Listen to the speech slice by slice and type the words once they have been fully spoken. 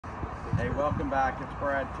Hey, welcome back. It's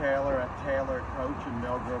Brad Taylor at Taylor Coach in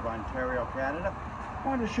Millgrove, Ontario, Canada. I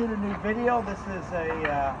want to shoot a new video. This is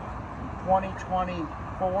a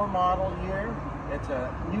 2024 model year. It's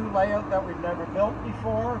a new layout that we've never built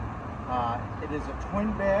before. It is a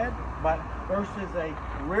twin bed, but versus a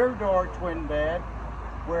rear door twin bed,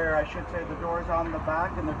 where I should say the door's on the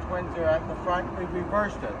back and the twins are at the front. We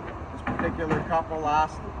reversed it. This particular couple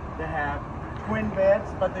asked to have twin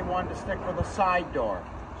beds, but they wanted to stick with a side door.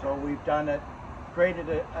 So we've done it, created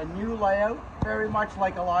a new layout, very much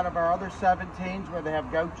like a lot of our other 17s where they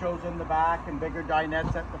have gauchos in the back and bigger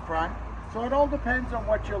dinettes at the front. So it all depends on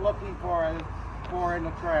what you're looking for in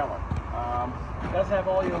a trailer. It does have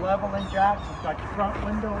all your leveling jacks. It's got your front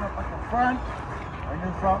window up at the front. Our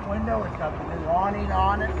new front window, it's got the new awning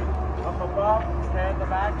on it. Up above, stand the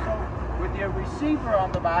back. So with your receiver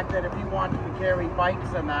on the back, that if you wanted to carry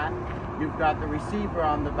bikes and that, you've got the receiver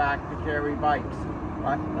on the back to carry bikes.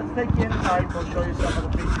 But let's take you inside. We'll show you some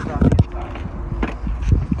of the features on the inside.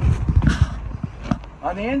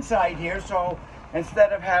 On the inside here, so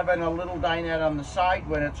instead of having a little dinette on the side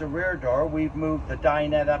when it's a rear door, we've moved the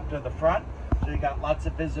dinette up to the front. So you got lots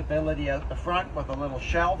of visibility out the front with a little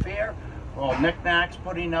shelf here. All knickknacks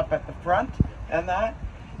putting up at the front and that.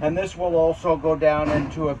 And this will also go down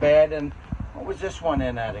into a bed. And what was this one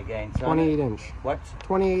in at again? 28 inch. What's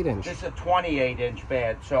 28 inch? This is a 28 inch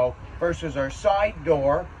bed. So versus our side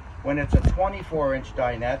door, when it's a 24 inch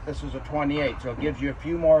dinette, this is a 28. So it gives you a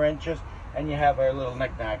few more inches, and you have our little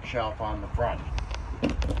knickknack shelf on the front.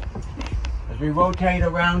 As we rotate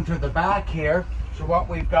around to the back here, so what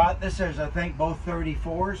we've got, this is I think both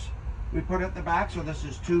 34s we put at the back. So this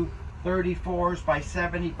is two 34s by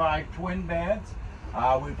 75 twin beds.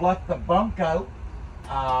 We've left the bunk out.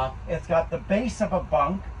 It's got the base of a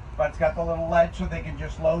bunk, but it's got the little ledge so they can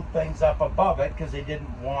just load things up above it, because they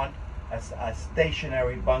didn't want a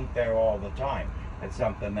stationary bunk there all the time. It's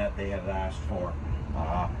something that they had asked for.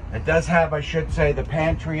 It does have, I should say, the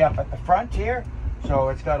pantry up at the front here. So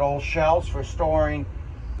it's got old shelves for storing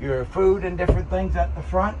your food and different things at the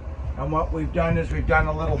front. And what we've done is we've done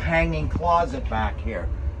a little hanging closet back here.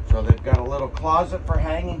 So they've got a little closet for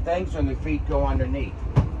hanging things, and their feet go underneath.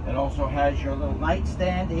 It also has your little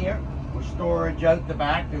nightstand here with storage out the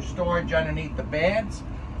back. There's storage underneath the beds.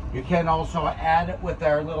 You can also add it with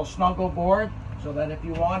our little snuggle board, so that if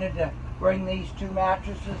you wanted to bring these two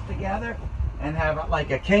mattresses together and have it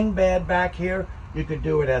like a king bed back here, you could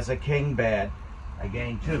do it as a king bed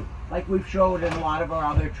again too, like we've showed in a lot of our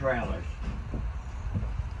other trailers.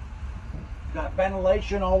 Got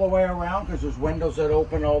ventilation all the way around because there's windows that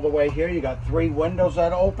open all the way here. You got 3 windows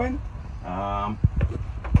that open.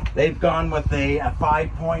 They've gone with a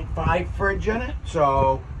 5.5 fridge in it,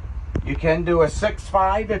 so you can do a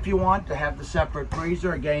 6.5 if you want to have the separate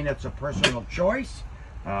freezer. Again, it's a personal choice.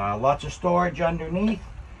 Lots of storage underneath.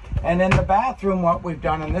 And in the bathroom, what we've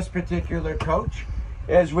done in this particular coach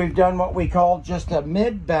is we've done what we call just a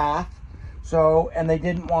mid-bath. So, and they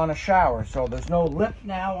didn't want a shower, so there's no lip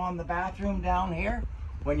now on the bathroom down here.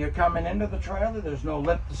 When you're coming into the trailer, there's no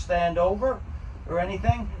lip to stand over or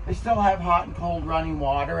anything. They still have hot and cold running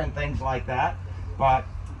water and things like that, but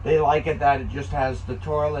they like it that it just has the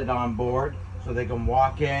toilet on board so they can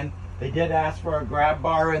walk in. They did ask for a grab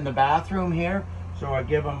bar in the bathroom here, so I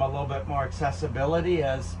give them a little bit more accessibility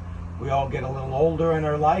as we all get a little older in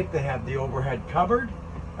our life. They have the overhead cupboard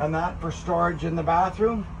and that for storage in the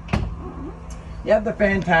bathroom. You have the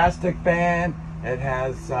fantastic fan. It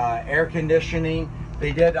has air conditioning.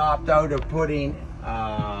 They did opt out of putting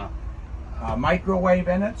a microwave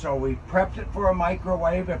in it, so we prepped it for a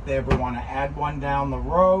microwave if they ever want to add one down the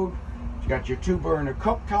road. You got your 2-burner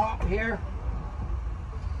cooktop here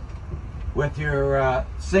with your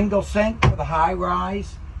single sink for the high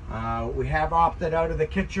rise. We have opted out of the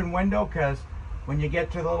kitchen window because when you get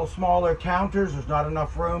to the little smaller counters, there's not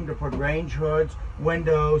enough room to put range hoods,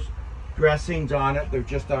 windows, dressings on it. There's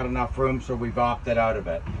just not enough room, so we've opted out of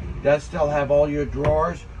it. It does still have all your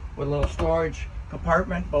drawers with a little storage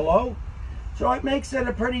compartment below. So it makes it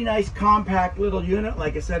a pretty nice compact little unit.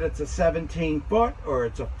 Like I said, it's a 17-foot or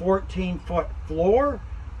it's a 14-foot floor.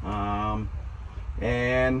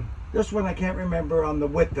 And this one I can't remember on the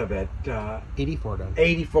width of it. 84 done.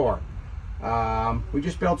 84. We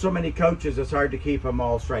just built so many coaches, it's hard to keep them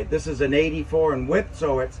all straight. This is an 84 in width,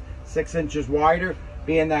 so it's 6 inches wider.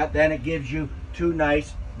 Being that, then it gives you 2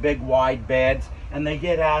 nice big wide beds. And they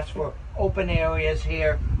did ask for open areas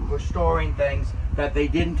here for storing things that they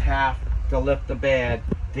didn't have to lift the bed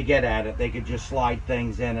to get at it. They could just slide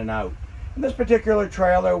things in and out. In this particular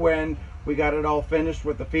trailer, when we got it all finished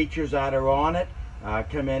with the features that are on it,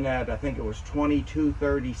 come in at, I think it was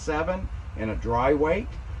 $22.37 in a dry weight.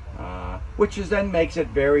 which then makes it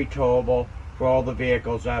very towable for all the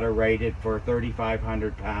vehicles that are rated for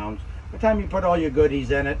 3,500 pounds. By the time you put all your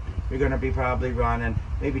goodies in it, you're going to be probably running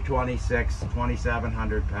maybe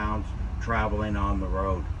 2,700 pounds traveling on the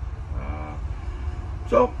road.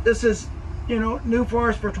 So this is, you know, new for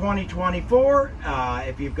us for 2024.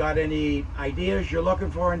 If you've got any ideas you're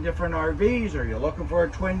looking for in different RVs, or you're looking for a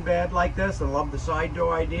twin bed like this and love the side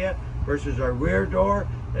door idea versus our rear door,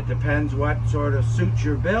 it depends what sort of suits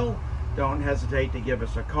your bill. Don't hesitate to give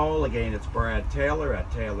us a call. Again, it's Brad Taylor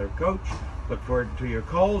at Taylor Coach. Look forward to your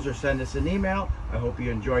calls or send us an email. I hope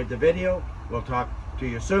you enjoyed the video. We'll talk to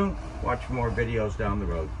you soon. Watch more videos down the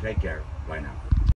road. Take care. Bye now.